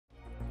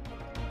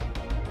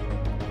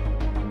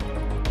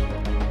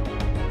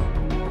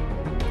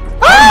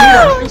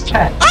his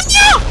chest.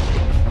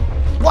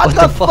 Oh, no! What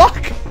the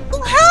fuck?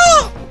 Oh,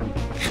 hell!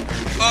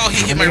 Oh,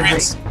 he hit my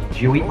ribs.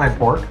 Did you eat my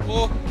pork?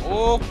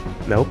 Oh.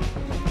 Nope.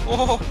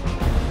 Oh, no.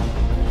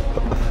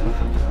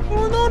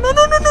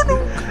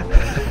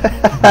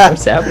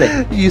 What's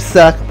happening? You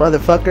suck,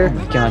 motherfucker. Oh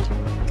my god.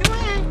 Come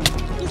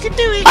on. You can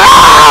do it.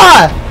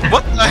 Ah!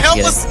 What the hell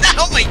Get was that?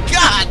 Oh my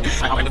god!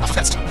 I went off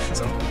fast, so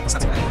it's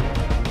not so bad.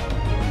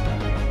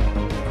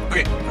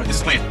 Okay, this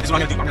is plan. This is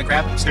what I'm gonna do. I'm gonna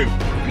grab stew.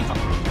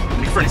 I'm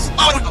gonna furnace.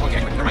 Oh, no.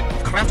 Okay, never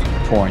mind. Craft.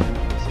 Porn.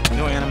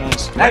 No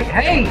animals.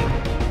 Hey!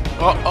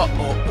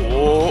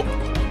 Oh.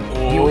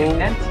 You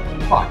intense?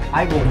 Fuck,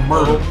 I will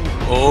murder.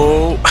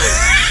 Oh.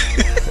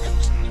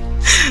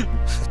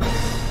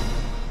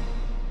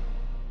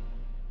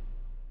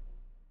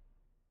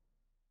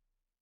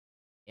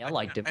 Yeah, I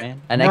liked it,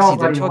 man. And actually,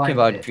 they're talking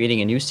about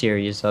creating a new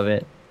series of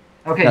it.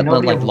 Okay, Not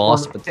nobody like of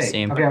Lost, worth. but the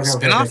same. Okay.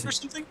 Spin-off or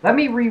something? Let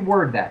me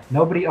reword that.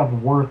 Nobody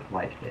of worth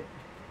liked it.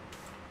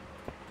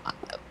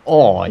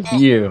 Oh,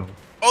 you.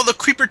 Oh, the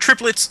creeper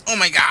triplets. Oh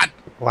my god.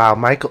 Wow,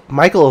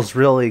 Michael's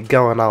really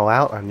going all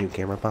out on you,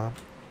 Gamerbomb.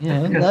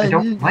 Yeah, Because I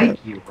don't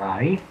like you,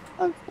 right?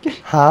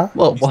 Huh?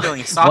 Well, He's why, spilling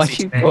why sausage,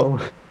 do you man. go?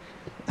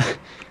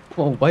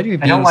 Well, why do you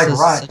I don't being like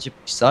rot. such a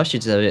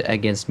sausage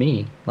against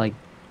me? Like,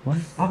 what?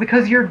 Oh,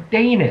 because you're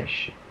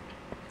Danish.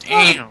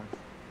 Damn.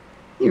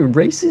 You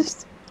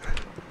racist?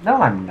 No,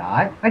 I'm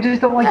not. I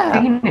just don't like Yeah.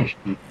 Danish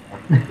people.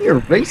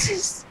 You're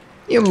racist?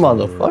 You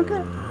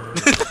motherfucker!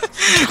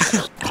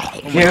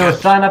 You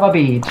son of a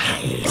bitch.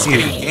 He's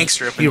getting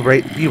gangster up in You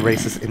here.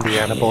 racist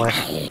Indiana boy.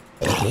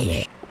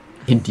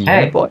 Indiana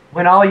Hey, boy.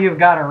 when all you've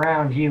got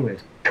around you is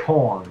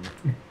corn.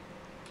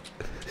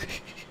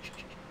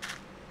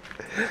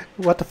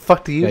 What the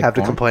fuck do you Like have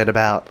to corn? complain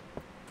about?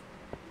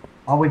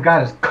 All we've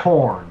got is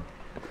corn.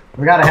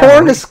 We gotta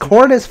have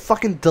Corn is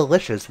fucking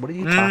delicious. What are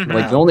you talking Like,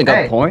 about? you only got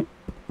Hey. porn?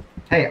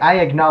 Hey, I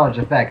acknowledge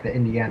the fact that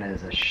Indiana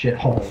is a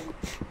shithole.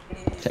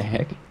 What the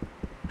heck?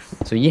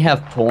 So you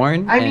have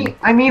porn? I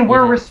mean,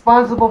 we're Yeah.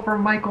 responsible for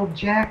Michael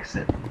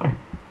Jackson.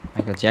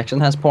 Michael Jackson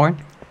has porn?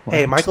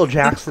 Hey, Michael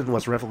Jackson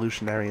was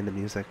revolutionary in the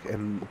music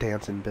and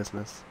dancing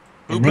business.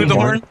 Who blew the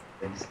horn?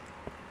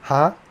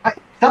 Huh?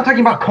 Stop talking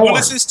about corn. Who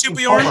listens to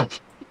Bjorn?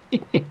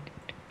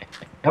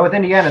 No, with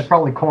Indiana, it's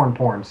probably corn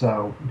porn,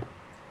 so...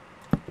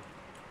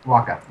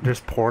 Walk up.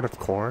 There's porn of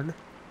corn?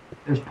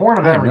 There's porn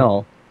of I don't everything.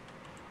 know.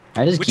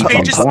 I just Which keep on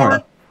page is porn.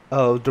 porn?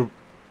 Oh,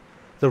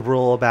 the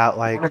rule about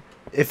like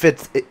if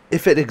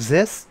it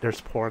exists, there's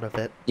porn of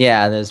it.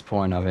 Yeah, there's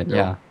porn of it,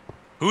 yeah.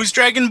 Who's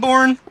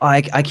Dragonborn?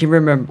 I can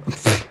remember...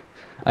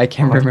 I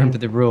can't remember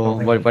the rule,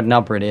 what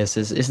number it is.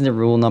 Isn't the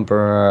rule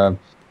number...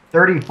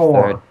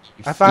 34.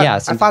 I thought yeah, I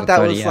something thought that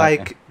 30, was yeah,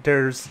 like okay.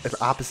 there's an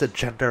opposite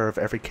gender of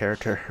every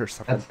character or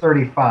something. That's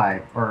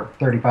 35. Or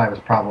 35 is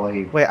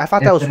probably... Wait, I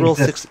thought if that was it rule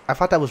exists. 6. I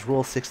thought that was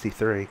rule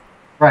 63.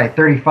 Right,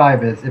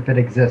 35 is, if it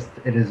exists,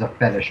 it is a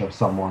fetish of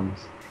someone's.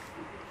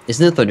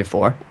 Isn't it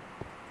 34?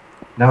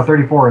 Now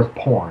 34 is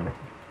porn.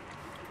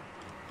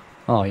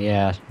 Oh,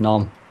 yeah,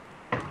 nom.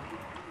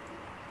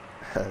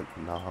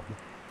 Nom.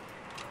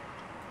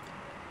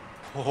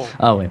 Oh,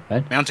 Oh, wait,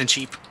 what? mountain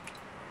sheep.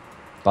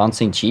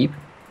 Bouncing cheap?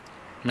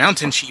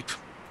 Mountain sheep.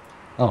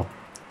 Oh.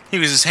 He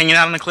was just hanging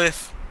out on a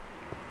cliff.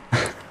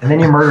 And then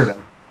you murdered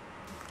him.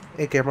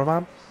 Hey,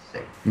 Gamerbomb,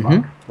 Sick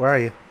Mhm. fuck. where are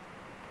you?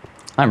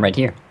 I'm right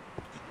here.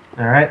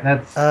 Alright,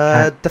 that's...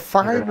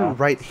 Define figure it out.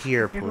 right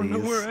here, I don't know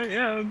where please. I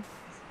am.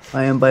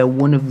 I am by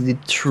one of the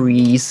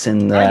trees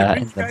in Trying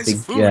to the, bring you guys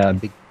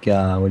big,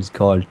 food. what is it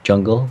called,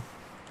 jungle.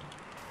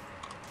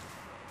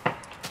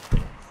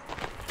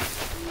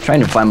 Trying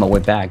to find my way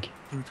back.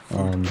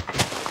 Bring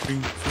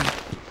food.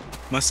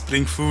 Must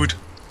bring food.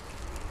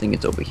 I think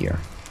it's over here.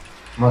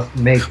 Must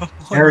make Come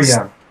on, area this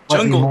slightly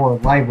jungle. more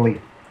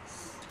lively.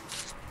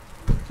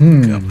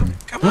 Hmm.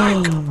 Come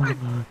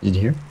on. Is it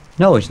here?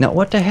 No, it's not.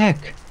 What the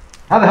heck?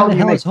 How the hell the do you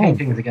hell make is home?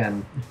 paintings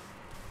again?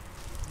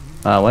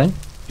 What? You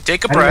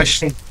take a How do you make brush.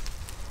 paint-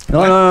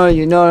 No,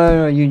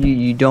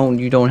 you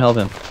don't help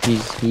him.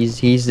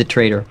 He's the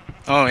traitor.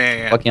 Oh,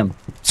 yeah. Fuck him.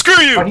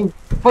 Screw you!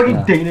 Fucking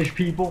Yeah. Danish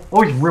people,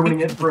 always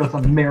ruining it for us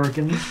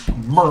Americans.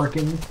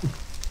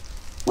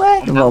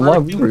 What? Well, why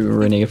are we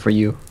ruining it for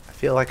you? I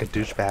feel like a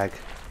douchebag.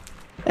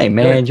 Hey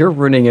man, you're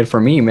ruining it for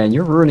me, man.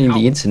 You're ruining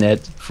the internet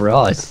for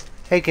us.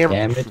 Hey,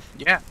 Damn it.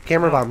 Yeah.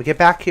 Gamerbomb, get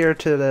back here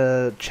to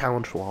the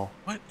challenge wall.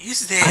 What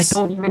is I this?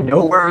 don't even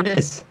know where it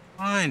is.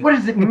 Fine. What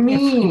does it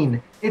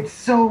mean? It's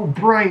so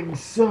bright and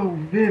so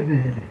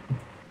vivid.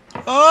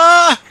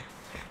 Ah!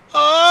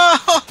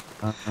 Ah!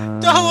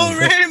 Double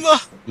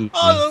rainbow!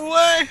 All the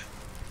way!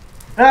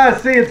 Ah,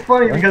 see, it's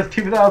funny because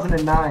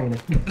 2009.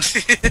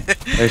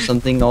 There's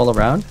something all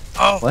around?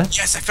 Oh, What?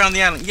 yes, I found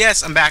the island.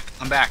 Yes, I'm back.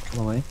 I'm back.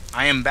 Go away.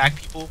 I am back,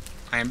 people.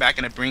 I am back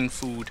and I bring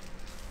food.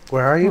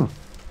 Where are you?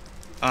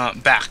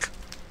 Back.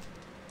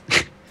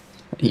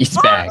 He's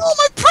back. Oh,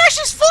 my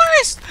precious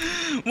forest!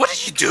 What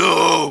did you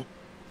do?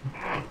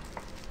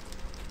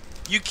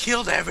 You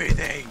killed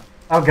everything.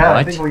 Oh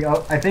god,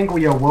 What? I think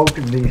we awoke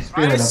the I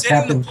spirit of was setting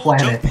Captain the whole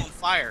Planet. jungle on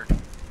fire.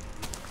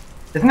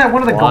 Isn't that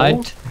one of the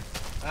goals?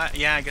 What?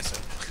 Yeah, I guess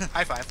so.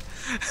 High five.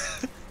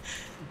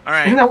 All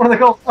right. Isn't that one of the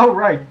goals? Oh,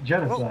 right,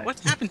 genocide. Whoa, what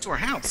happened to our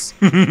house?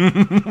 What?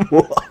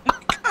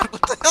 God,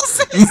 what the hell's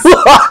this?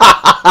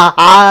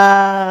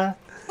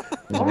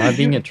 Am I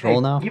being a troll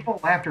now? Evil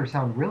laughter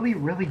sound really,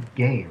 really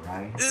gay,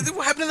 right?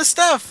 What happened to the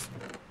stuff?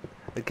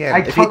 Again, I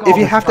if took you all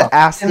the have stuff to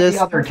ask and the this,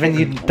 other then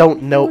you chicken.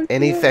 don't know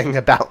anything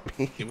about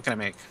me. Okay, what can I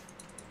make?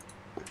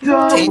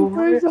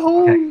 Where's the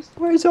hole? Okay.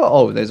 Where's the...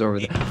 Oh, there's over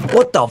there.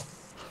 What the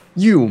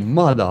You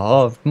mother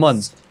of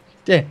months.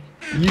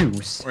 You...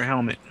 Or a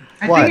helmet.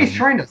 I What? think he's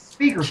trying to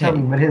speak or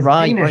something, but his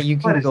Right, Danish you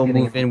foot can is go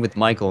getting move in with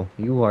Michael.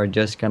 You are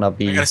just gonna I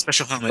be got a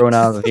special helmet. thrown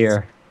out of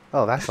here.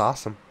 Oh, that's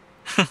awesome.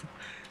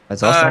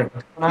 That's awesome.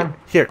 What's going on?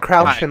 Here,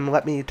 crouch Hi. and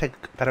let me take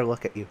a better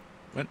look at you.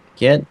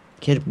 Kid,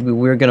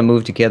 we're gonna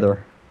move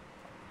together.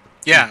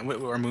 Yeah,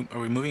 are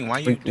we moving?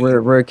 Why are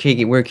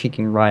you? We're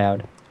kicking Rye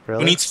out. Who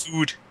Really? needs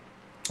food?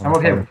 I'm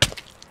okay with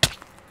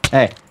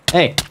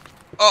Hey.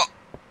 Oh.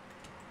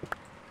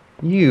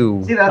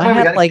 You. See, that's I why we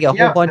have gotta like a kick you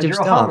whole out, bunch 'cause of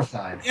you're a stuff.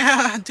 homicide.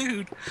 Yeah,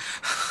 dude.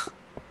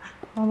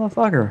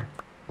 Motherfucker.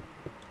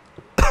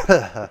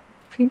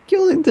 I'm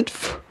killing that.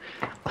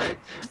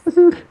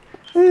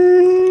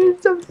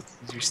 Stop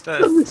Your stuff.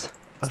 this.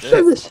 Oh, Stop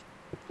shit. this.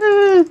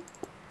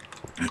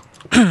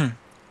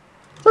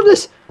 Stop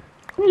this.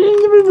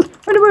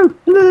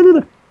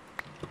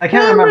 I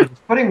can't remember.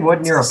 Just putting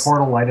wood near a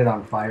portal lighted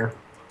on fire.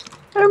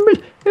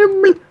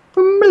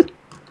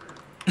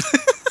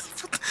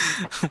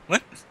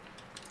 What?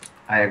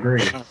 I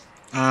agree.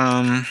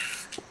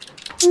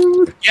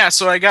 Yeah,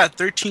 so I got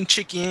 13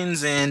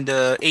 chickens and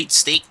 8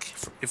 steak.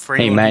 For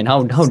Hey anyone man,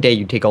 how dare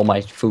you take all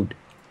my food?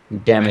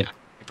 Damn it.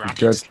 I brought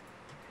jerk. these.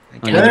 I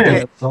Okay. know.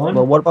 Hey, son.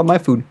 Well, what about my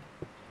food?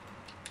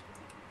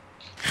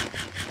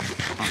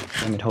 Oh,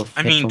 damn it,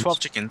 I mean, 12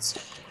 chickens.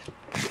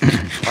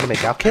 Want to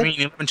make out, I kid? mean,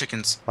 11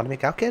 chickens. Want to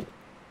make out, kid?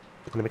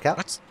 Want to make out?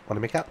 What? Want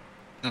to make out?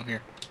 No,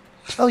 here.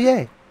 Oh,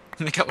 yay.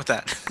 Make out with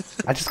that.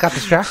 I just got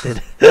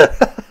distracted.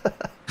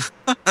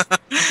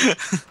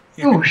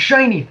 Ooh,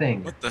 shiny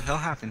thing. What the hell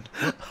happened?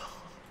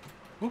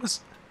 What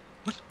was...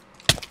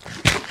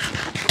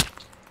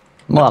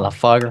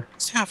 Motherfucker.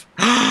 Staff.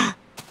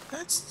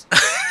 That's...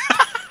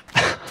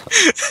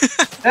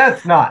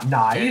 That's not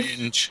nice.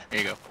 Inch. There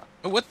you go.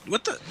 Oh, what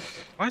the...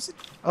 Why is it...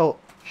 Oh,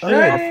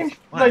 yeah. Strange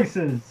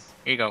places.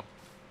 Here you go.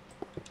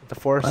 The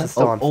forest is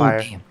still on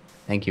fire. Damn.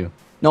 Thank you.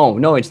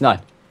 No, it's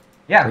not.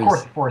 Yeah, of Please.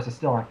 course the forest is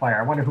still on fire.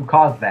 I wonder who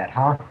caused that,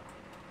 huh?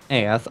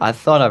 Hey, I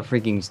thought I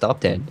freaking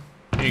stopped it.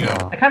 Here you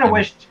go. I kind of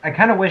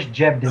wish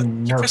Jeb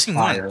didn't Keep nerf pressing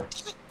fire. one.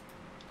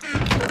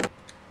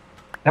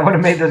 That would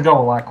have made this go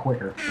a lot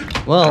quicker.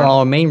 Well,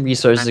 our main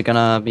resources are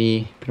gonna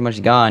be pretty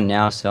much gone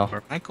now, so.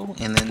 For Michael,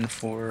 and then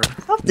for...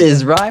 Stop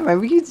this, right? Man,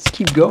 we can just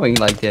keep going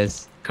like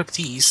this. Cook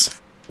these.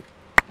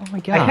 Oh my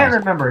I god. can't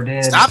remember,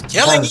 did... Stop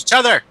killing each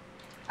other!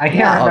 I can't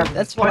Yeah, remember.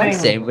 that's what I'm putting,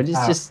 saying, but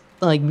it's just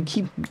like we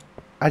keep.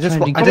 I just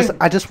Trying to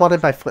I just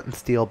wanted my Flint and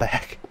Steel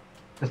back.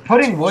 Just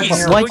putting wood Jeez,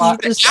 near why a you fire.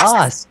 Just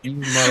us, you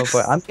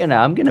motherfucker.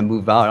 I'm gonna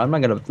move out. I'm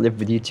not gonna live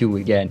with you two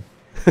again,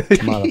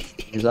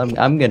 motherfuckers.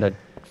 I'm gonna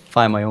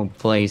find my own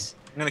place.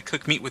 I'm gonna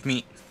cook meat with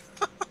meat.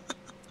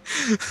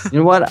 You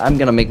know what? I'm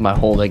gonna make my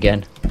hole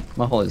again.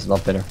 My hole is a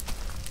lot better.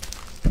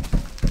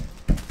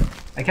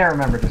 I can't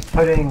remember. Just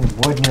putting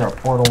wood near a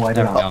portal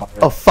lighted There we on go. fire.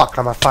 Oh, fuck,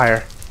 I'm on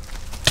fire.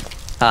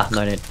 Ah,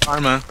 learn it.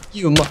 Karma.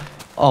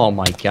 Oh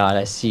my god,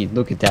 I see.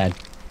 Look at that.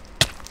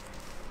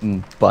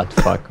 Butt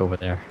fuck over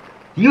there.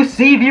 Do you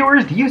see,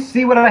 viewers? Do you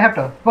see what I have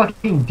to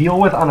fucking deal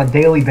with on a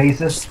daily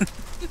basis?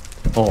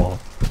 Oh.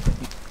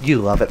 You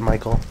love it,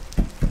 Michael.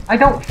 I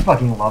don't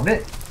fucking love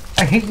it.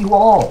 I hate you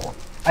all.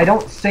 I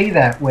don't say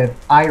that with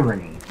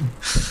irony.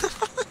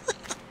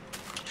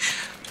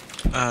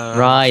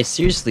 Right,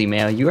 seriously,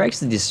 man. You're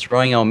actually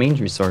destroying our main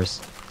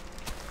resource.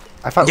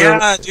 I thought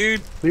Yeah,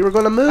 dude. we were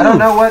gonna move. I don't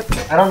know what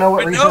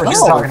But resource no, you're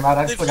talking about.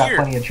 I've live still got here.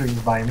 plenty of trees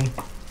by me.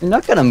 You're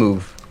not gonna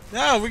move.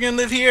 No, we're gonna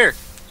live here.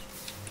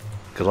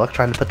 Good luck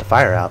trying to put the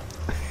fire out.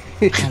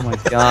 Oh my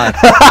god.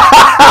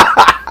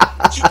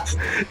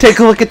 Take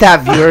a look at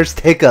that, viewers.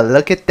 Take a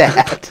look at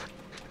that.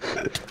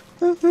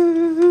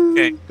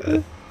 Okay,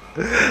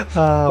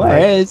 Oh, My my-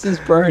 head is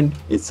burned.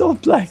 It's all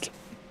black.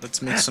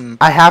 let's make some...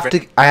 I have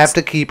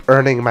to keep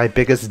earning my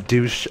biggest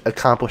douche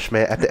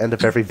accomplishment at the end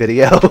of every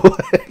video.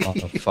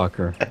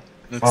 Motherfucker.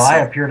 Let's Well, I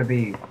see. appear to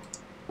be.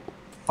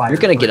 You're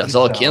gonna get us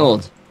all so-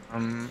 killed.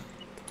 Um,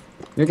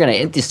 You're gonna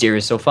end this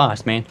series so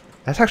fast, man.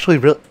 That's actually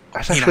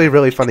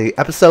really funny.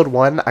 Episode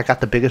 1, I got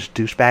the biggest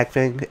douchebag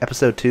thing.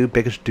 Episode 2,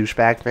 biggest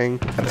douchebag thing.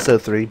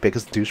 Episode 3,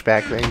 biggest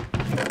douchebag thing.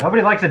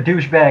 Nobody likes a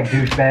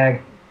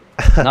douchebag.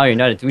 Now you're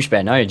not a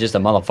douchebag. Now you're just a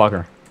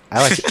motherfucker.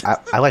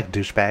 I like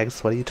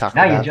douchebags. What are you talking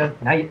Now about? you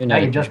just now You're now not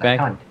a you're just a douchebag.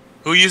 cunt.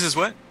 who uses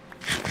what?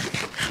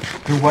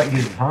 Who what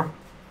uses, huh?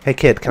 Hey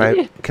kid, can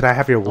I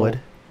have your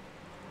wood?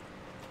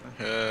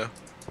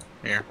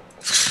 Here.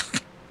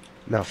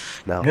 No.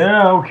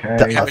 Yeah, okay.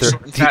 The Yeah, other,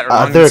 short and fat the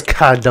are other lungs.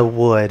 kind of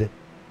wood.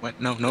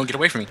 What? No, get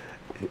away from me.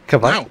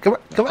 Come on, No. come on.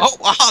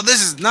 Oh,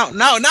 this is... No,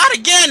 not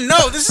again!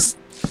 No, this is...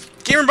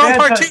 Gamerbomb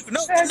Part 2!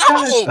 No!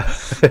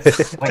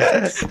 Wait.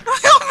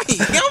 Help me!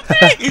 Help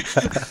me!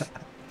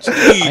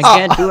 Jeez. I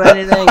can't do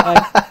anything.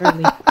 I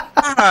really...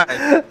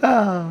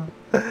 God.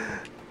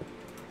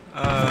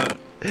 Oh.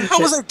 How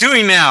was I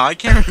doing now? I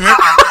can't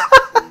remember.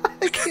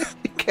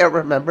 You can't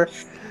remember?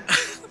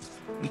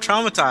 I'm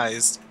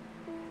traumatized.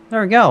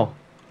 There we go.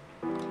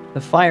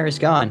 The fire is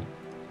gone.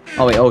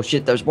 Oh wait, oh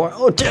shit, there's more.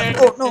 Oh damn,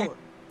 oh no.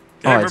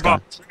 Oh, it's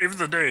gone. Save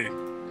the day.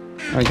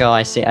 There we go,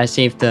 I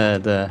saved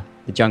the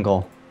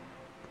jungle.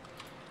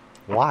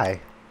 Why?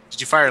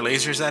 Did you fire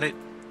lasers at it?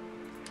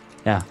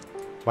 Yeah.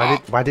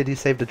 Why did you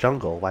save the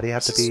jungle? Why do you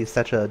have to be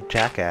such a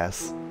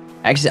jackass?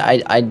 Actually,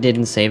 I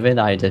didn't save it,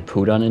 I just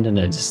pooed on it and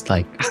it just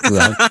like flew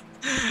out.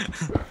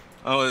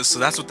 Oh, so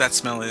that's what that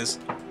smell is.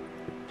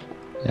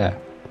 Yeah.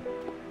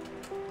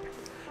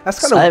 That's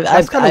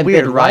kind of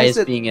weird. Bet Why Rye is is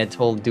it... being a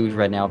total dude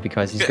right now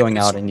because he's going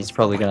out and he's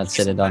probably gonna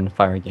set it on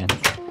fire again.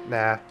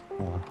 Nah.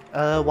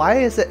 Why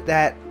is it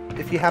that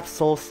if you have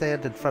soul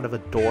sand in front of a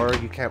door,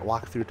 you can't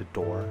walk through the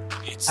door?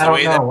 It's I the don't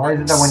way know. that Why is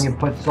it that works. when you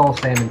put soul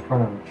sand in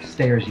front of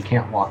stairs, you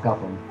can't walk up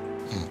them?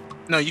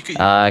 No, you could.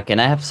 Can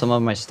I have some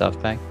of my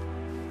stuff back?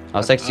 I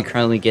was actually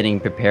currently getting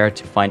prepared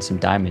to find some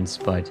diamonds,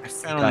 but I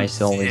found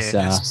guys always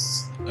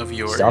this of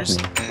yours, stop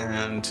me.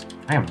 and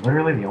I am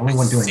literally the only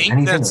one I doing think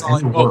anything that's with all.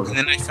 any Oh, word. and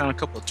then I found a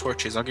couple of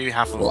torches. I'll give you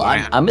half of well, what I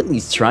have. I'm at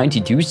least trying to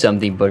do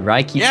something, but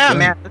Rye keeps Yeah, going.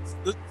 man.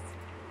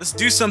 Let's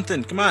do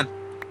something. Come on.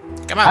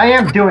 Come on. I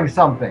am doing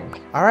something.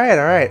 All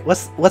right.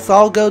 Let's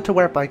all go to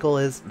where Michael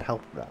is and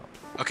help him out.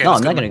 Okay. No, let's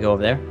I'm not go. gonna go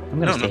over there. I'm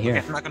gonna No, stay here.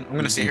 okay, I'm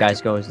gonna stay You here.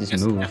 guys go, just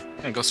Yes, move.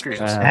 Yeah, go screw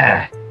yourself.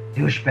 Ah,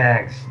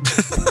 douchebags.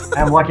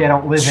 I'm lucky I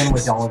don't live in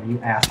with all of you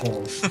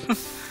assholes.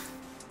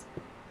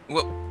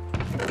 Well,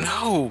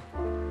 no.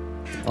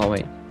 Oh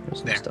wait, there's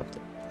some There. stuff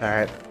there. All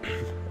right.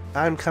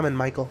 I'm coming,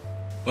 Michael.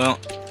 Well,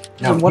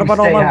 No, what you about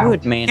all stay my out.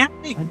 wood, man?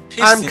 can't make I'm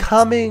pistons.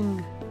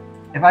 coming.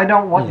 If I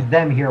don't want Yeah.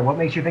 them here, what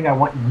makes you think I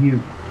want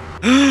you?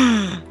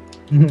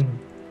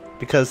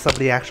 Because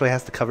somebody actually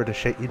has to cover the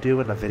shit you do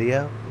in a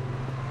video.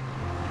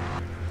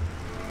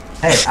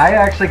 Hey, I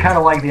actually kind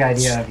of like the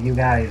idea of you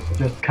guys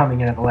just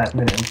coming in at the last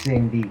minute and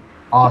seeing the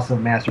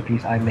awesome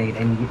masterpiece I made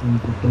and getting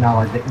the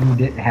knowledge that you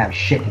didn't have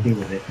shit to do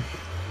with it.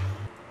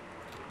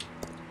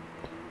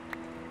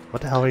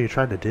 What the hell are you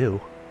trying to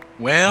do?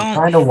 Well,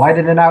 Trying to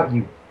widen it out,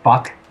 you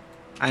fuck.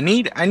 I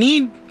need I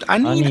need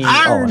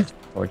iron.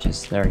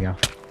 torches. There we go.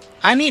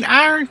 I need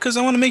iron because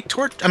I want to make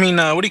what do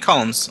you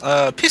call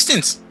them?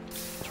 Pistons.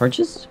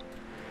 Torches?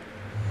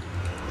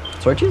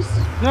 Torches?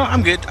 No,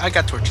 I'm good. I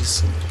got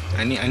torches.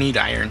 I need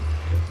iron.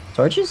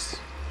 Torches?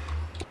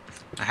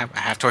 I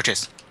have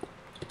torches.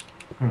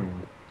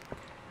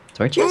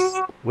 Torches?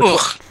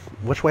 Ugh.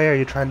 Which way are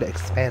you trying to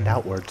expand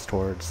outwards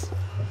towards?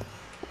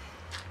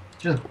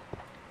 Just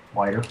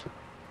wider.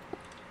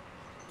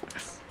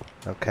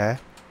 Okay.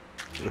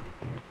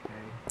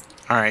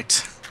 All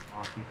right.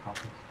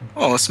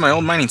 Oh, it's my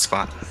old mining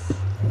spot.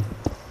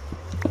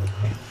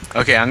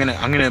 Okay, I'm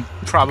gonna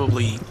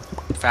probably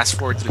fast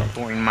forward to the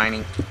boring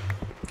mining.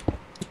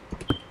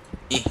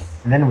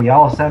 And then we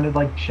all sounded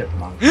like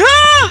chipmunks.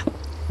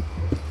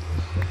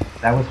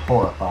 That was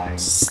horrifying.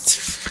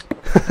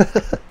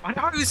 Why do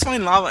I always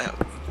find lava?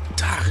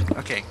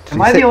 Okay.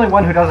 Am I the only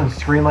one who doesn't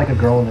scream like a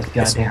girl in this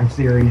goddamn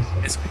series?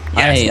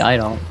 Yes. I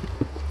don't.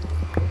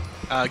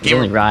 It's only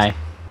Gamer. Rye.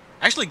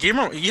 Actually,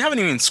 Gamer, you haven't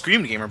even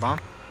screamed, Gamerbomb.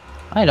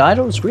 I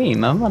don't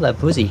scream. I'm not a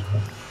pussy.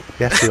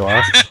 Yes, you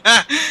are.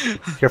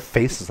 Your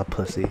face is a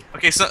pussy.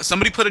 Okay, so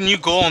somebody put a new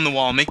goal on the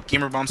wall. Make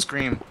Gamerbomb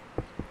scream.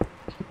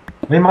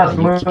 We must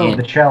You move can't.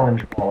 the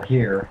challenge wall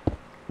here.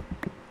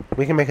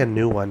 We can make a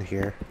new one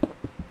here.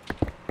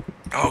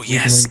 Oh We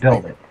yes. can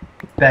rebuild it.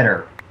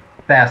 Better.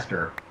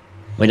 Faster.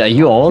 Wait, are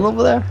you all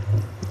over there?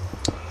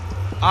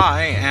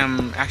 I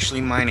am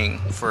actually mining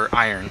for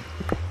iron.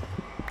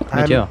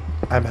 Me too.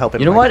 I'm helping.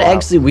 You know what? Michael out.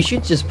 Actually, we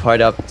should just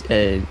part up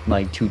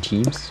like 2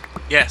 teams.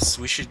 Yes,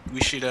 we should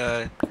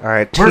All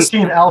right. We're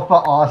Team Alpha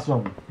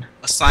Awesome.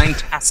 assign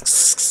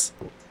tasks.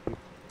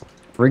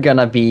 We're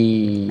gonna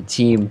be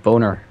Team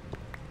Boner.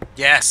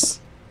 Yes.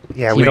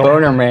 Yeah, Team we don't.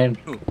 Boner, man.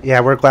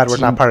 Yeah, we're glad we're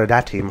Team- not part of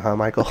that team, huh,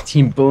 Michael?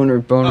 Team Boner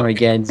Okay.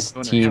 against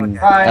Boner, Team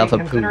yeah. Right, Alpha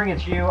considering Poop.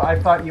 it's you, I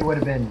thought you would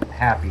have been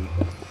happy.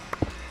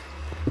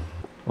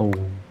 Oh.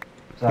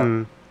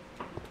 So,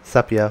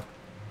 Sup, yo.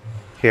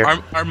 Here.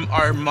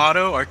 Our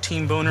motto, our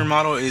Team Boner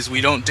motto is we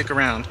don't dick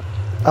around.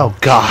 Oh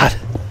God.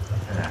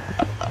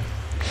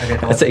 okay,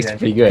 That's actually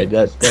pretty good.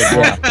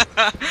 Yeah.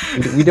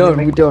 we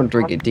don't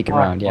drink it, dick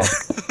around. Yeah.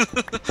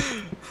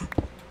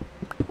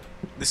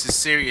 This is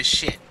serious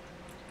shit.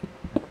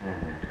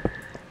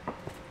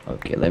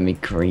 Okay, let me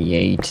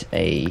create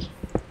a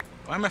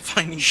Why am I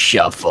finding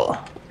shuffle.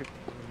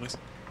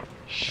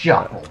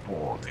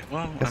 Shuffleboard. Okay,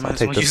 well, I Guess might I'll as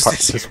take well this use part,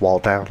 this this here. wall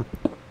down.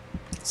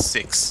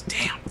 6.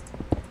 Damn.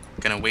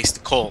 Gonna waste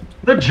the coal.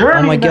 The journey.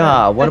 Oh my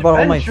god, what about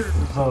all my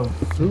of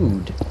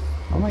food?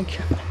 Oh my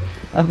god.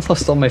 I've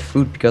lost all my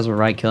food because of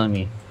Rye killing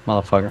me,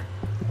 motherfucker.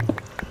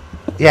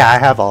 Yeah, I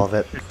have all of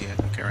it. Yeah,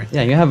 okay, right.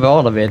 Yeah, you have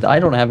all of it. I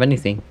don't have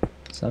anything.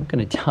 So I'm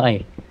gonna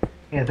die.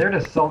 Yeah, is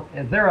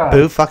there a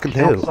Who fucking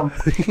kill who?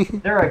 is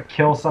there a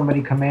kill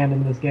somebody command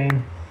in this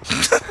game?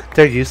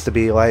 There used to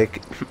be,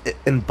 like,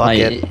 in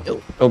bucket.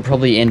 It'll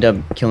probably end up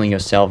killing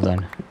yourself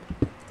then.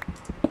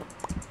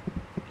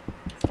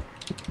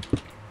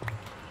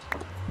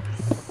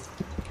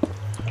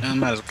 I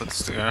might as well put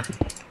this together.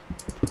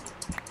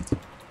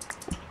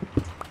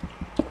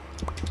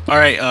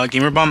 Alright,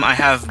 Gamerbomb, I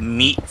have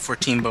meat for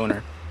Team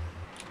Boner.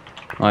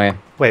 Oh yeah.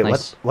 Wait,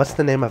 nice. what's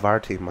the name of our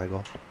team,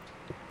 Michael?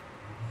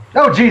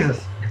 Oh,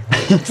 Jesus!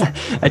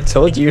 I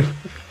told you.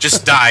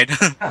 Just died.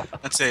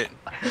 That's it.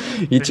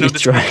 You There's no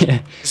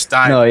try. Just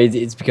died. No,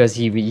 it's because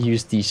he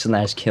used the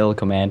 /kill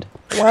command.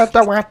 And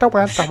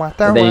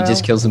And then he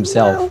just kills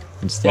himself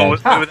instead.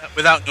 Well,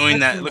 without knowing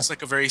that, it looks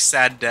like a very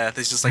sad death.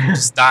 It's just like, he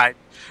just died.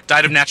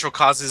 Died of natural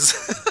causes.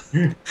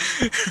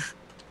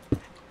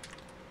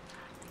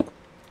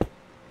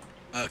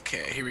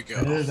 Okay, here we go.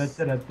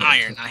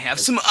 Iron. I have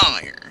some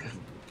iron.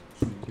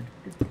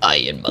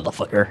 Iron,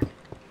 motherfucker.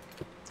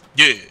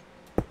 Yeah.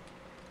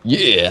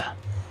 Yeah.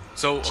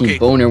 So, okay. Team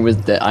Boner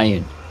with the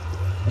iron.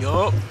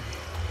 Yup.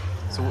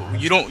 So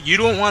you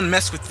don't want to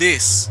mess with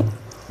this,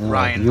 No,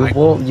 Ryan.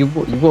 you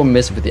will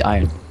mess with the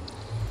iron.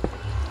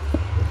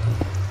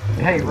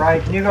 Hey,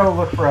 Ryan, can you go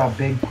look for a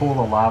big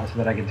pool of lava so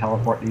that I can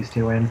teleport these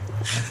two in?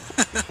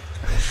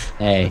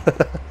 Hey.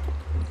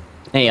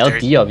 Hey, I'll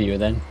DW you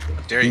then.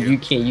 Dare You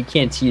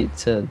can't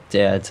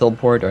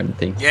teleport or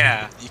anything.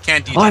 Yeah, you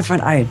can't do Oh, I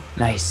found iron.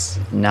 Nice.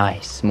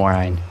 Nice. More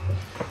iron.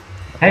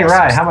 Hey,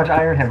 Ryan, how much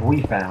iron have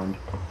we found?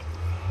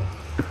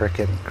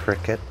 Cricket.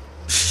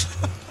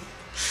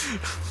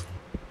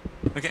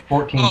 Okay.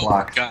 14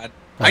 blocks. God.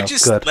 Oh, I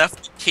just good.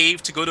 left the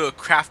cave to go to a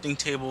crafting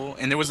table,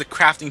 and there was a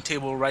crafting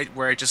table right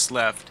where I just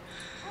left.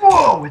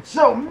 Whoa, it's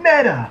so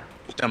meta!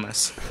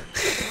 Dumbass.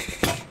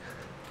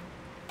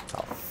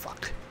 Oh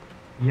fuck.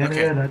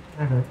 Okay.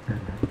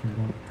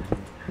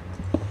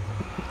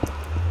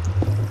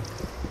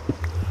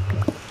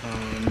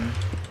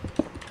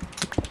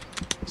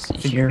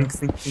 See here.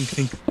 Think.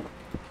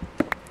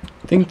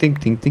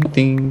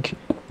 Think.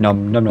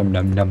 Num num num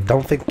num num.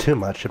 Don't think too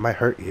much, it might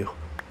hurt you.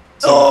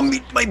 Oh,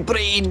 meet my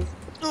brain.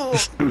 Oh.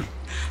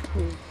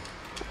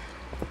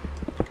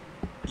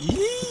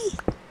 Yee.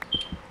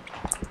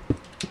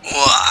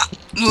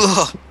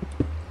 Ugh.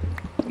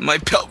 My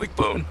pelvic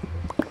bone.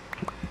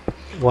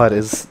 What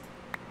is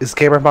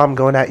Gamerbomb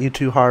going at you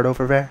too hard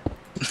over there?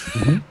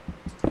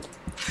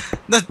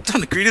 No,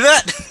 don't agree to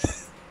that.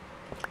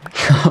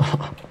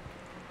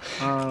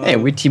 Hey,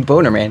 we're Team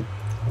Boner, man.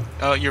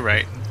 Oh, you're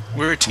right.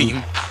 We're a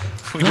team.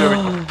 We do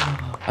everything.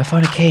 I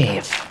found a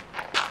cave.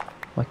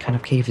 What kind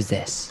of cave is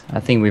this? I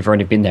think we've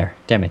already been there.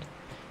 Damn it.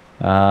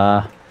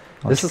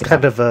 This is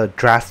kind of a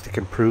drastic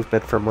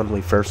improvement from when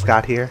we first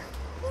got here.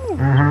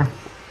 Mm-hmm.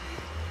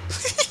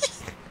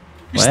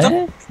 You're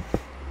stuck.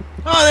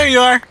 Oh, there you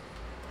are.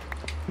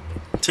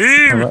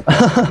 Team.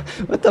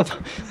 What the?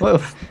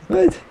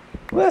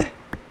 What?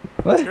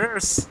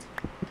 Yes.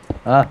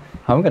 How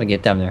am I gonna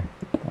get down there?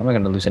 I'm not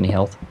gonna lose any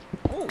health.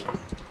 Oh.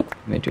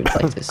 Let me do it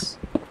like this.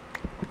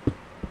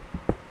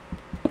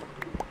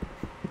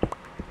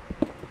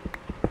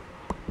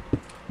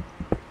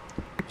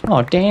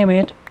 Oh, damn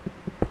it.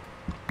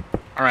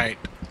 Alright.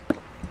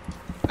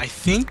 I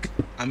think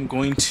I'm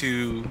going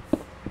to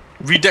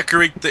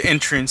redecorate the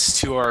entrance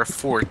to our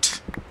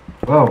fort.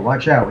 Whoa,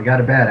 watch out, we got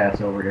a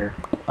badass over here.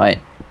 Alright,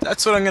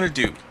 That's what I'm gonna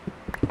do.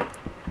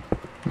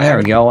 there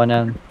we go, and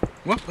then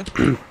What?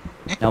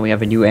 now we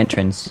have a new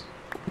entrance.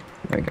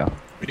 There we go.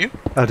 We do?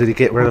 Oh, did he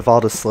get rid of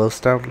all the slow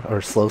stone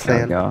or slow There we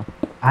sand? go.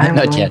 I'm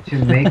Not going yet.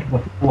 to make the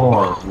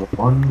floor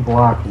 1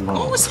 block low.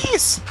 What was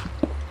this?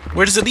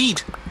 Where does it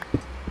lead?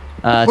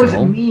 What To does it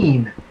home.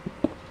 mean?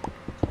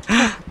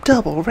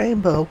 Double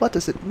rainbow, what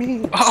does it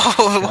mean?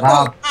 Oh,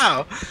 Wow.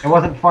 wow. It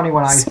wasn't funny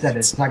when I said it.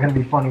 It's not going to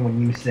be funny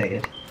when you say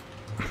it.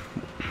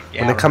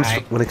 Yeah,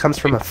 When it comes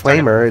from a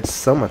flamer, it's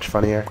so much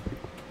funnier.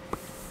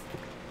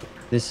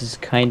 This is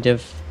kind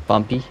of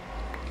bumpy.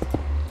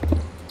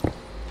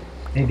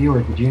 Hey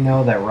viewers, did you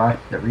know that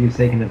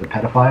Ryouseiken is a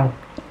pedophile?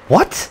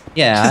 What?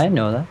 Yeah, I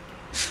know that.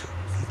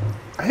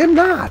 I am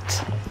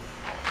not.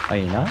 Are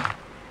you not?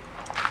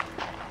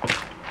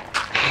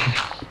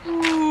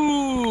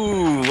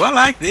 Ooh, I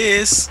like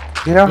this.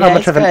 You know how Yeah, much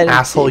it's of an good.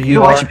 asshole You you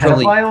like are? should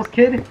probably- pedophiles,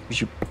 kid? We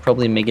should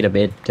probably make it a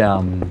bit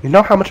You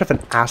know how much of an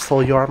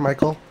asshole you are,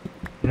 Michael?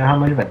 You know how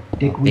much of a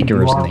dickweed bigger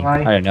you or are, something. I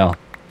right? don't know.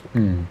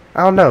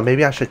 I don't know,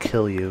 maybe I should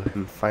kill you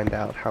and find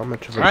out how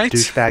much of a Right.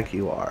 douchebag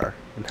you are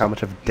and how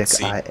much of a dick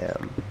see. I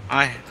am.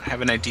 I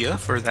have an idea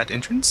for that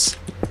entrance.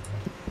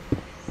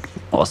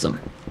 Awesome.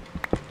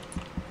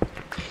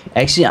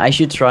 Actually, I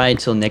should try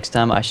till next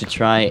time. I should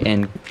try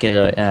and get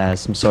a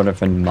some sort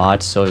of a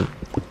mod so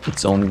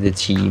it's only the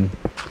team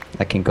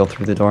that can go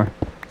through the door.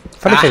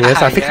 Funny thing is,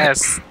 I think.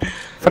 Yes.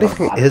 Funny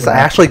thing is, I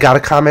actually got a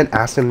comment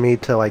asking me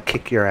to like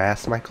kick your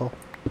ass, Michael.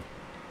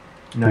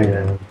 No, you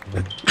didn't.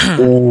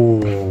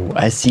 Oh,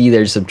 I see.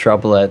 There's some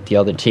trouble at the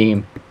other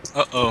team.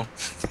 Uh-oh.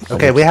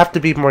 Okay, we have to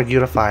be more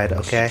unified,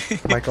 okay,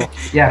 Michael?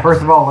 Yeah,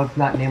 first of all, let's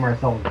not name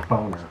ourselves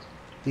Boner.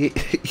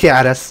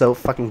 Yeah, that's so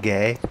fucking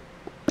gay.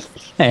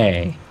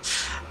 Hey.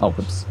 Oh,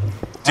 whoops.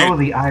 Oh,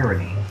 the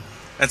irony.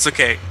 That's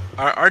okay.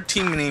 Our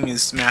team name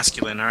is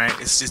masculine, alright?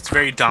 It's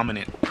very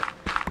dominant.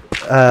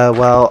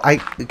 Well, I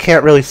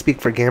can't really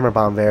speak for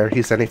Gamerbomb there.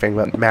 He's anything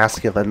but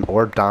masculine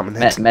or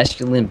dominant.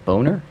 Masculine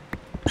boner?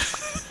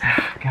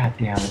 God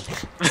damn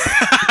it.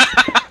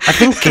 I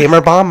think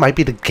Gamerbomb might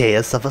be the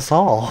gayest of us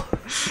all.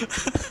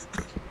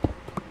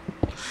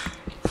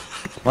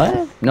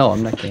 What? No,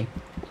 I'm not gay.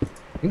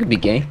 You could be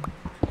gay.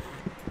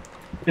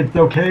 It's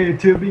okay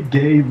to be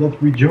gay. Let's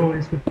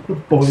rejoice with the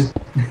boys.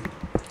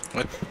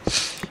 What?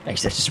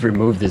 Actually, let's just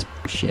remove this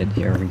shit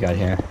here we got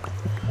here.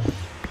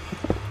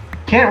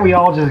 Can't we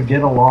all just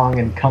get along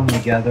and come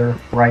together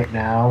right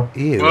now?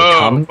 Ew. Whoa,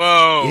 Come.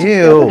 whoa.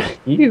 Ew.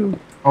 You.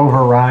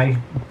 Over Rye?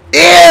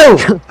 Ew!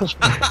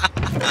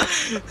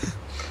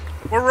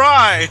 We're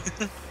right.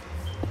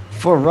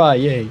 For right,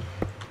 yay.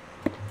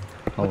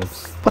 Oh,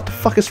 What the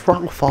fuck is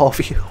wrong with all of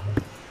you?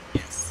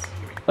 Yes.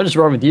 what is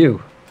wrong with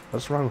you?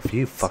 What's wrong with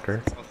you,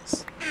 fucker?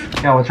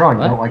 Yeah, what's wrong?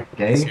 What? You don't like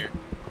gay?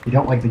 You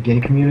don't like the gay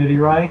community,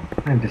 Rye?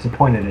 I'm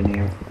disappointed in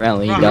you.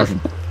 Apparently he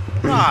doesn't.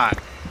 Right.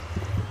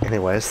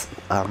 Anyways,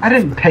 I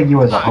didn't peg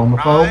you as a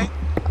homophobe. Rye.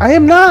 I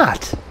am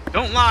not!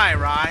 Don't lie,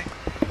 Rye.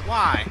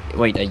 Why?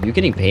 Wait, are you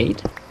getting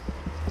paid?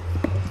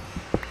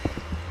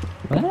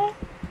 What?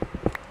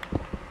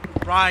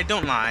 Rye,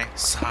 don't lie.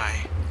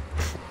 Sigh.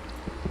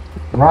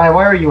 Rye,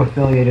 why are you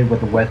affiliated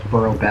with the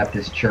Westboro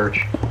Baptist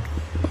Church?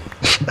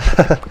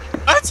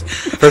 What?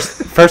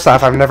 First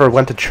off, I've never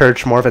went to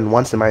church more than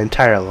once in my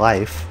entire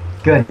life.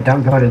 Good,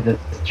 don't go to this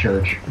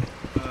church.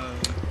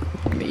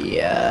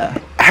 Yeah.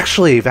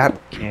 Actually, that...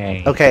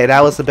 Okay. Okay,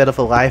 that was a bit of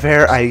a lie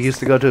there. I used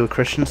to go to a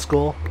Christian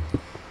school.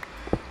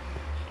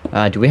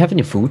 Do we have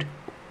any food?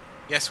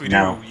 Yes, we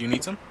No. do. You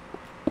need some?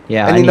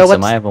 Yeah, And I you need know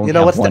some. what's, I have only you know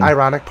have what's one. the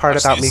ironic part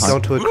about me What's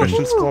going to a this?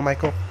 Christian school,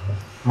 Michael?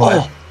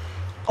 What?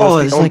 Oh,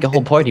 the it's only- like a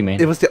whole party, man.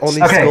 It was the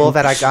only Okay. school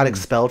that I got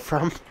expelled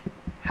from.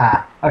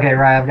 Ha. Okay,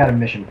 Rye, I've got a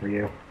mission for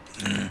you.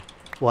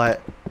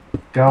 What?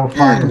 Go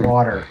find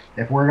water.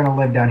 If we're gonna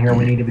live down here,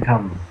 we need to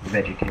become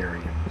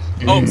vegetarians.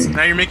 Oh, so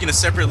now you're making a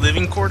separate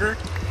living quarter?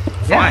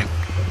 Yeah.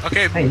 Fine.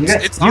 Okay, Hey, you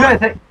guys, it's you on.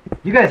 guys,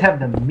 you guys have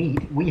the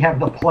meat. We have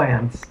the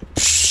plants.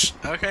 Shh.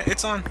 Okay,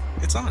 it's on.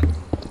 It's on.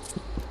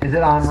 Is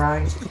it on,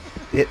 Rye?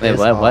 It Wait, is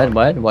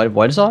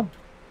what is on?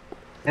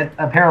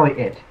 Apparently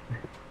it.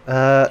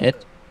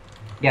 It?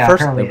 Yeah,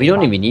 First- apparently Wait, we it's don't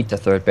on. even need the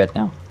third bed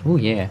now. Oh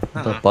yeah,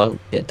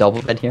 yeah,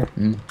 double bed here.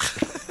 Mm.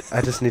 I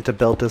just need to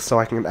build this so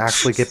I can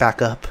actually get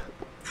back up.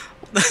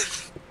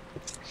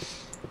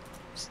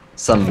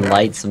 Some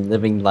lights, some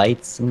living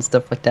lights and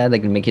stuff like that. That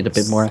can make it a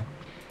bit more.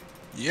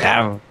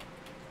 Yeah.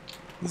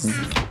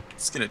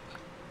 It's gonna.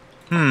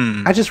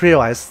 I just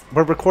realized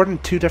we're recording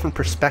two different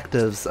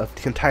perspectives of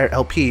the entire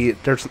LP.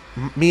 There's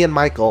me and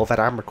Michael that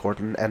I'm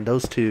recording, and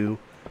those two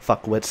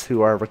fuckwits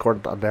who are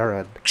recorded on their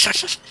end.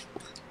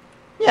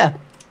 Yeah,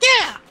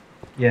 Yeah.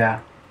 Yeah.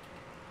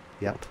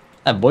 Yep.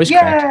 that voice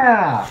crack.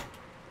 Yeah!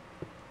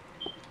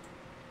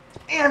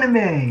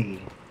 Anime!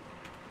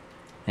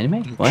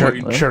 Anime?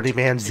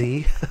 Journeyman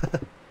Z.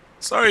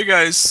 Sorry,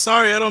 guys.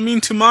 Sorry, I don't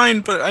mean to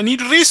mind, but I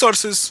need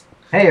resources.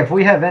 Hey, if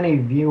we have any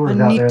viewers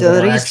out there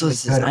that are actually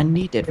good, I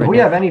need it. if Right we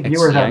now. have any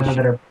viewers out there Actually,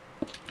 that are,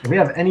 if we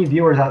have any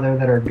viewers out there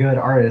that are good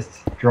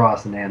artists, draw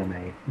us an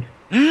anime.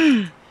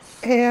 Anime.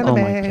 Oh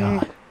my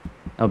god,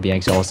 that would be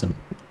awesome.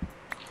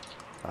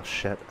 Oh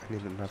shit! I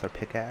need another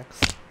pickaxe.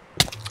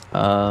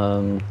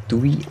 Do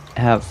we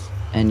have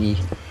any?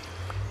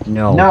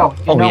 No. No,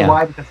 you Oh know yeah.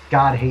 why? Because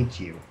God hates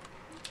you.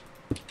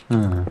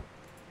 Hmm.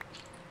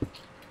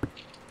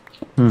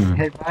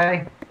 Hey,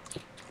 bye.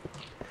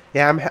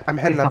 Yeah, I'm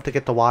heading up to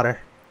get the water.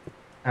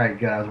 Alright,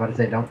 good. I was about to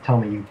say, don't tell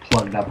me you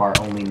plugged up our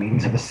only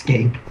means of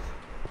escape.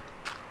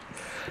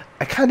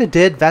 I kind of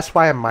did. That's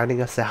why I'm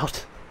mining us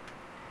out.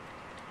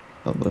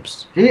 Oh,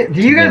 whoops. Do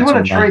you guys want to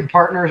Minutes are trade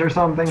partners or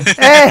something?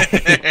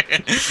 Hey!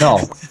 No.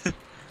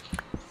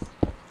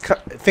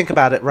 Think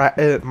about it,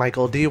 right,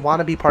 Michael. Do you want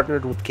to be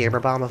partnered with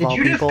Gamerbomb of Did all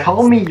you people? just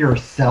call me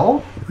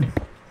yourself?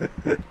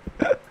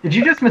 Did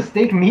you just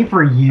mistake me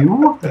for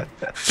you?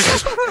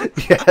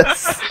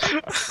 Yes.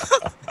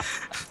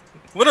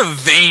 What a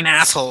vain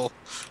asshole.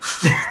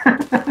 He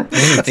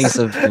only thinks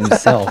of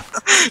himself.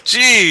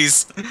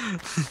 Jeez.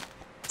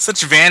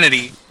 Such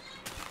vanity.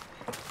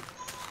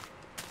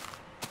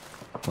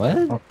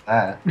 What? What's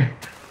that?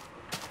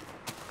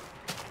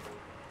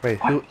 Wait,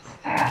 What who? was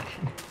that?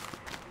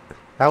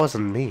 That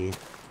wasn't me.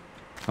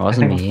 It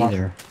wasn't I think me it was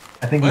either.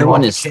 I think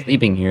Everyone we is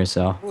sleeping here,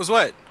 so What was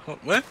what?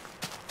 What?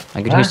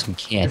 I could Huh? hear some It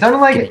cats.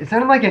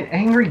 sounded like an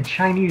angry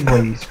Chinese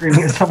lady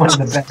screaming at someone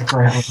in the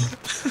background.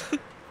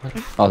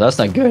 Oh, that's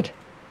not good.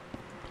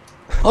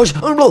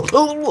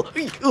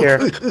 Here,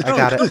 I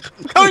got it.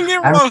 Coming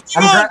here, I'm,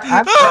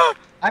 wrong.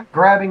 I'm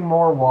grabbing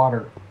more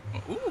water.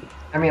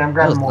 I mean, I'm That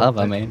grabbing was more.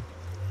 lava, man.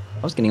 I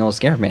was getting all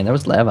scared, man. That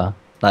was lava.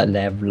 Lava.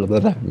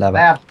 Lava.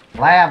 Lava?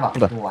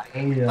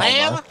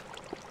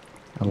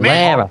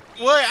 Lava.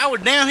 What? I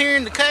was down here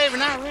in the cave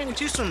and I ran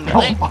into some.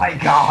 Oh my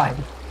god.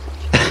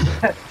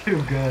 That's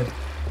too good.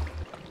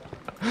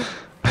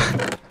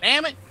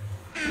 Damn it!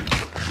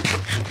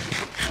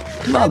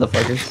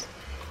 Motherfuckers.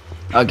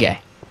 Okay.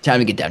 Time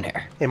to get down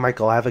here. Hey,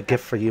 Michael, I have a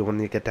gift for you when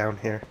you get down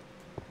here.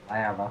 I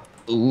have a.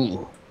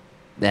 Ooh,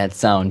 that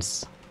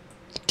sounds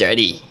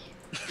dirty.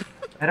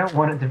 I don't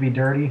want it to be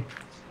dirty.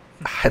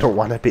 I don't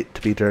want it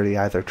to be dirty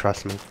either,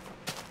 trust me.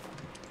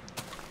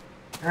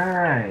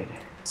 Alright.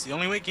 It's the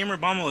only way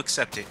Gamerbomb will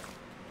accept it.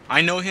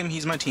 I know him,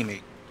 he's my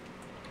teammate.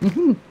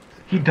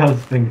 He does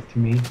things to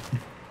me.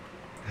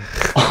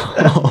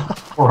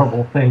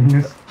 Horrible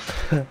things.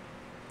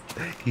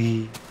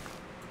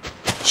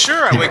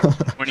 Sure, I wake up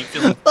in the morning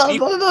feeling...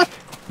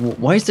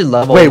 Why is the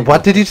level? Wait,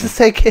 what did you just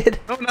say, kid?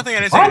 No, nothing, I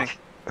didn't say What? anything.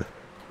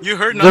 You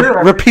heard nothing.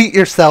 Sure, Repeat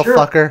yourself, sure.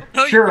 fucker.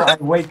 No, Sure, I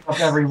wake up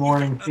every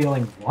morning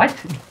feeling what?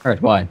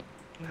 Alright, what?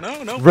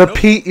 No.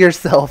 Repeat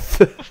yourself.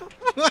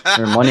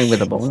 You're money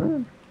with a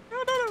boner?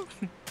 No.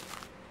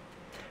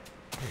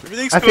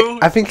 Everything's I cool.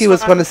 think he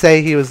was going to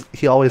say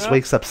he always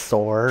wakes up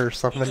sore or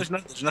something. There's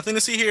nothing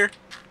to see here.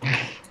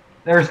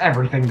 There's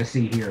everything to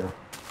see here.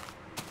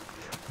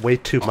 Way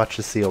too much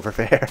to see over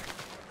there.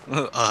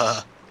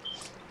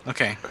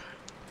 Okay.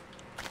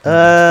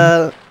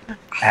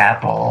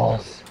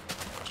 Apples.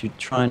 You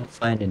try and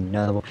find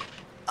another one.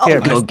 Here,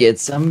 I'll go get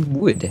some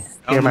wood. Here,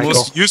 The Michael.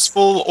 most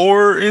useful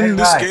ore Hey, in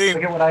this guys, game.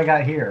 look at what I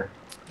got here.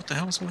 What the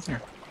hell is with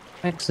here?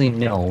 Actually,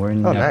 no, we're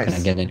not nice.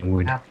 gonna get any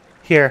wood.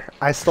 Here,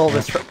 I stole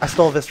this. I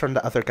stole this from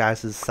the other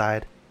guys'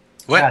 side.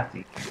 What?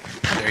 Yahtzee.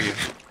 There you go.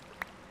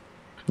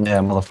 Yeah,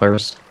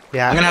 motherfuckers.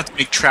 Yeah. I'm gonna have to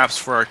make traps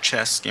for our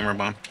chests,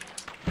 Gamerbomb.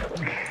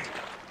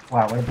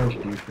 Wow, what a bunch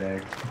of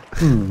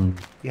douchebags.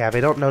 Yeah,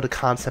 they don't know the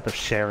concept of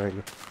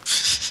sharing.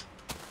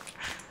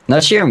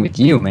 Not sharing with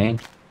you, man.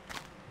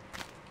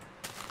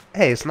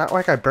 Hey, it's not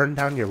like I burned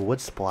down your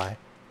wood supply.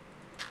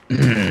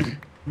 Oh,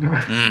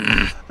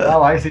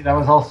 I see. That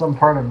was all some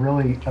part of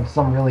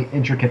some really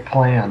intricate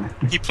plan.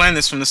 He planned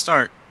this from the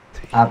start.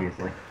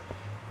 Obviously.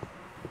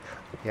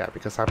 Yeah,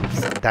 because I'm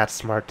that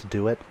smart to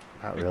do it.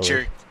 Not really.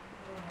 Jerk.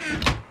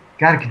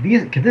 God,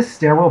 could this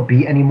stairwell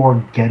be any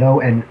more ghetto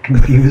and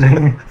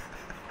confusing?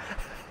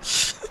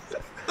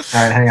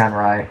 Alright, hang on,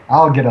 Rye.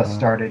 I'll get us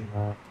started.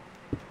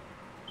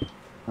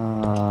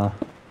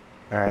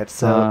 Alright,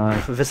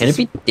 so this Can is,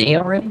 it be day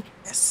already?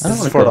 Yes. I don't this is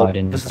wanna for go the out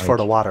in this the is for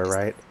the night. water,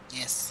 right?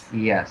 Yes.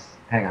 Yes.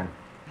 Hang on.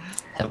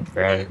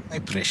 My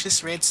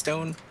precious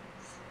redstone.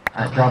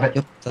 Alright, drop it.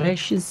 Your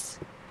precious,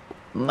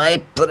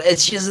 my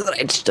precious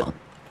redstone.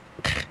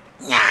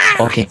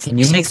 Okay, can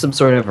you make some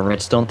sort of a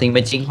redstone thing,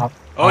 Majiggy?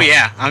 Oh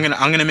yeah, I'm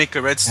gonna make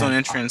a redstone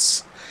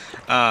entrance.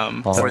 For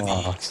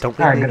the Don't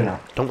we Alright, need good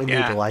enough. don't we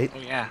need the light? Oh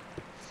yeah.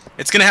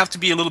 It's gonna have to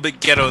be a little bit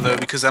ghetto though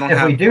because I don't If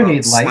have. we do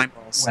need slime light,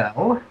 balls.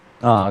 well,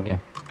 Oh, okay.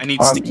 I need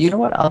You know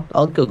what?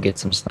 I'll go get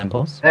some slime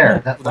balls.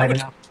 there, that's light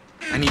enough.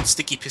 I need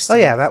sticky piston. Oh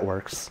yeah, that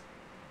works.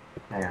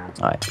 Hang on.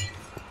 Alright.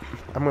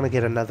 I'm gonna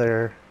get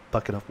another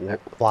bucket of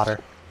water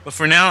But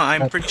for now,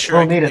 I'm pretty sure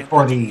We'll I can need it get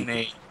for in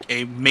the-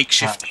 a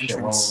makeshift shit,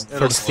 entrance. well,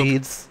 for the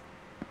seeds.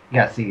 You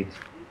got seeds.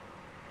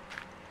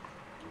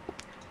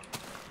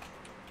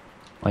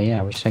 Oh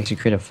yeah, we should actually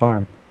create a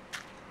farm.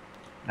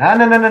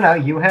 No.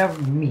 You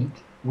have meat.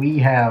 We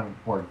have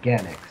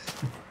organics.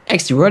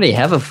 Actually, we already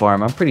have a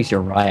farm. I'm pretty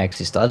sure Rye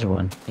actually started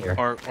one here.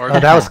 Or Oh,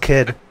 that was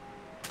kid.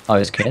 Oh,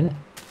 he's kidding?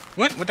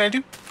 what? What did I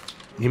do?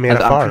 You made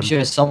a I'm farm. pretty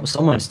sure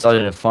someone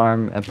started a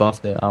farm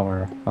above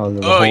our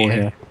little Oh hole yeah,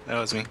 here. that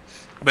was me.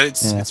 But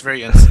it's Yeah. it's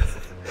very unstable.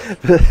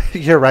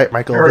 You're right,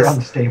 Michael. Very This,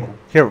 unstable.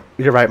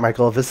 you're right,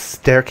 Michael. This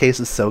staircase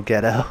is so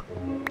ghetto.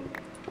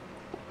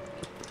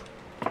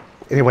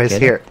 Anyways,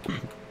 Ghetto? here,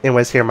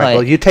 Michael.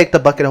 Right. You take the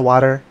bucket of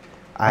water.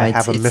 I Right,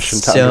 have a it's mission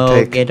to so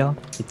undertake. Ghetto.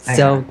 It's Hang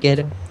so on.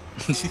 ghetto.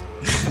 What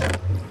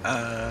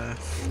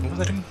was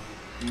I doing?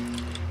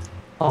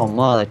 Oh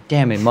mother,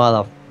 damn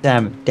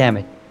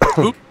it.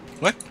 Oop,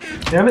 what?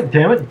 Damn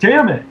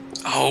it!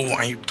 Oh,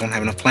 I don't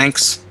have enough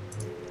planks.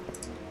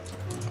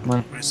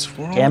 My Where's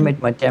wrong? damn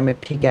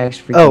it, pickaxe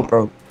freaking Oh.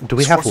 broke. Do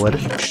we have wood?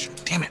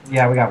 Damn it.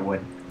 Yeah, we got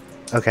wood.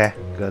 Okay,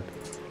 good.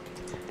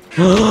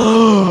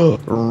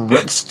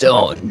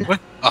 Redstone. What?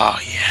 Oh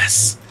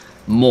yes.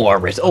 More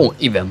redstone. Oh,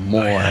 even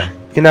more.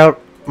 You know,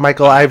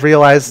 Michael, I've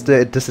realized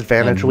the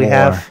disadvantage And we more.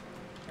 have.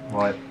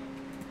 What?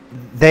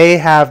 They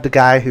have the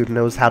guy who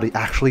knows how to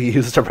actually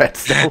use the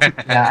redstone.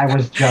 Yeah, I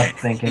was just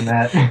thinking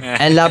that.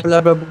 And blah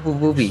blah blah blah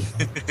blah blah.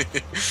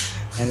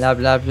 And blah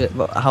blah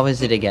blah. How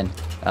is it again?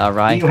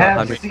 Ryan, You how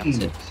have do you pronounce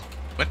seeds.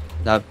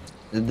 it?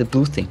 The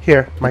blue thing.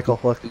 Here, Michael,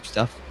 look. Blue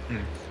stuff.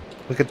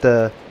 Look at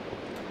the.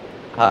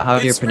 How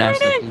do you It's pronounce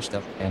the raining. blue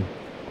stuff again?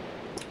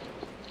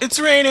 It's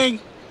raining.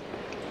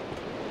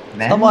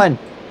 Men? Someone.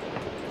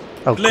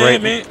 Oh,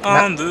 Blame great. it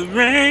on the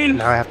rain.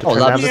 Now I have to Oh, turn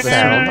down the lovely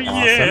sound. Yeah,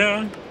 Awesome.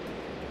 yeah.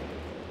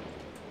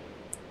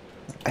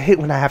 I hate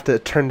when I have to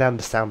turn down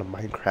the sound of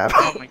Minecraft.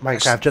 Oh my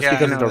Minecraft, gosh. just Yeah, I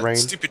because of know, the that rain.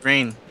 Stupid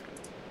rain.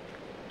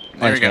 Oh, There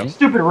we it's go. raining?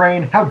 Stupid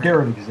rain, how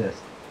dare it exist?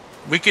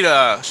 We could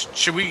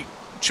should we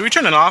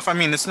turn it off? I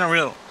mean, it's no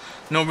real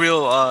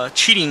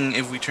cheating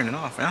if we turn it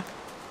off, yeah?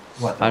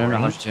 What? I don't know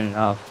rain? how to turn it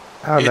off.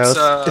 I don't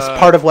know. It's, It's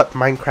part of what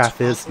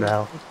Minecraft is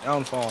now.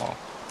 Downfall.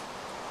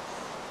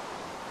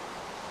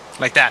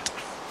 Like that.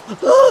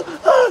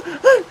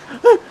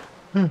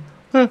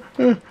 What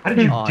did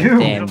you Aw, do?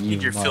 damn Need you,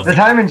 your mother- The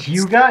diamonds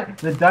you got?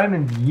 The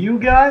diamonds you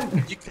got?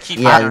 You can keep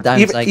Yeah, the that.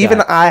 diamonds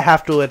Even I got. I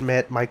have to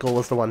admit, Michael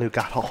was the one who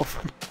got all of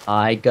them.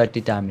 I got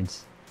the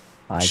diamonds.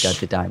 I got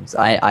the diamonds.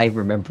 I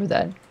remember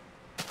that.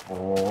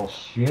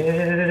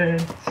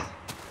 Bullshit.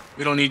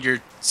 We don't need your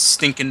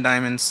stinking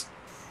diamonds.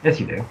 Yes,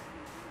 you do.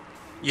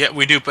 Yeah,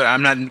 we do, but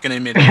I'm not gonna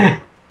admit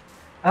it.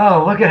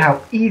 Oh, look at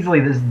how easily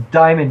this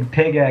diamond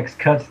pickaxe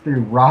cuts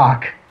through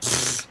rock.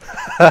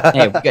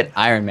 Hey, we got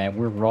Iron Man.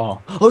 We're raw.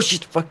 Oh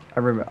shit! Fuck! I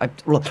remember. I'm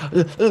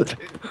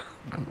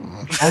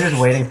just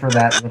waiting for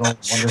that little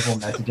wonderful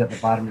message at the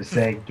bottom to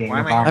say Why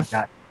am I- Gamerbomb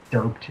got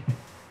derped.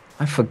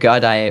 I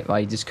forgot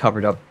I just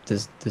covered up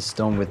this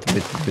stone with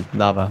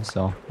lava.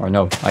 So or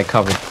no, I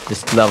covered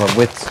this lava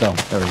with stone.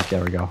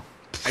 There we go.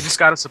 I just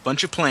got us a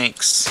bunch of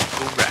planks.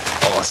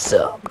 Alright.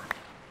 Awesome.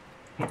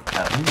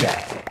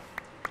 Alright.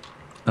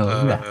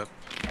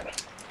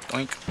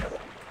 Doink.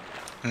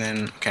 And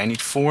then, okay, I need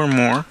 4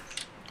 more.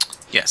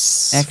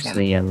 Yes.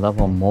 Actually, a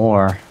level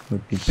more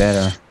would be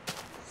better.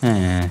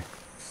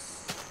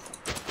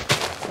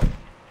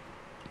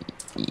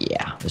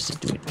 Yeah, let's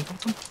just do it.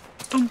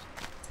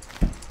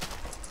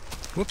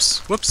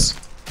 Whoops.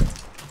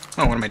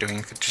 Oh, what am I doing?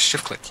 I could just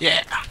shift click.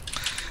 Yeah.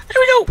 There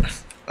we go.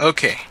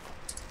 Okay.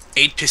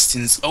 8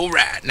 pistons.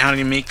 Alright. Now I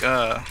need to make,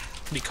 what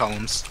do you call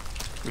them?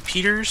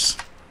 Repeaters?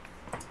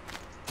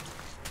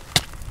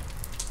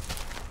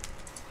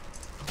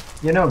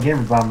 You know,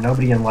 Gamerbomb,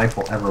 nobody in life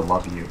will ever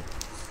love you.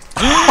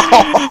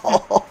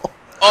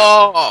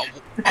 Oh!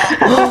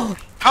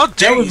 How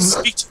dare you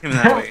speak to him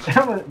that way?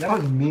 That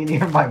was mean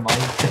even by my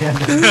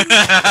standards.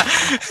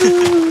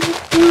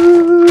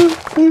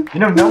 You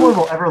know, no one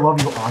will ever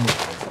love you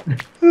honestly.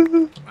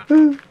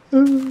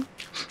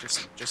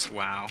 Just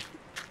wow.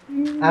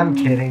 I'm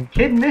kidding.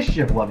 Kid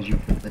Mischief loves you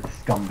for the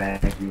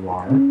scumbag you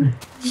are.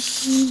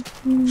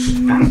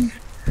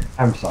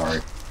 I'm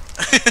sorry.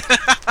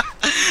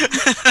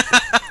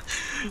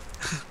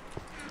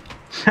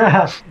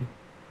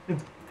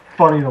 It's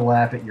funny to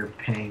laugh at your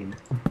pain.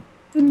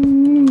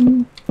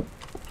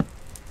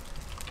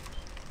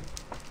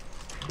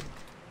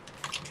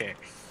 Okay.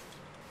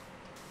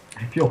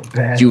 I feel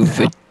bad. You now.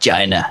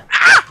 vagina.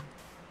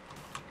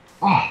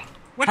 Oh,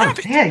 What how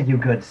happened? dare you,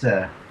 good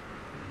sir?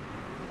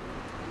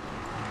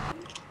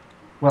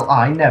 Well,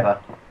 I never.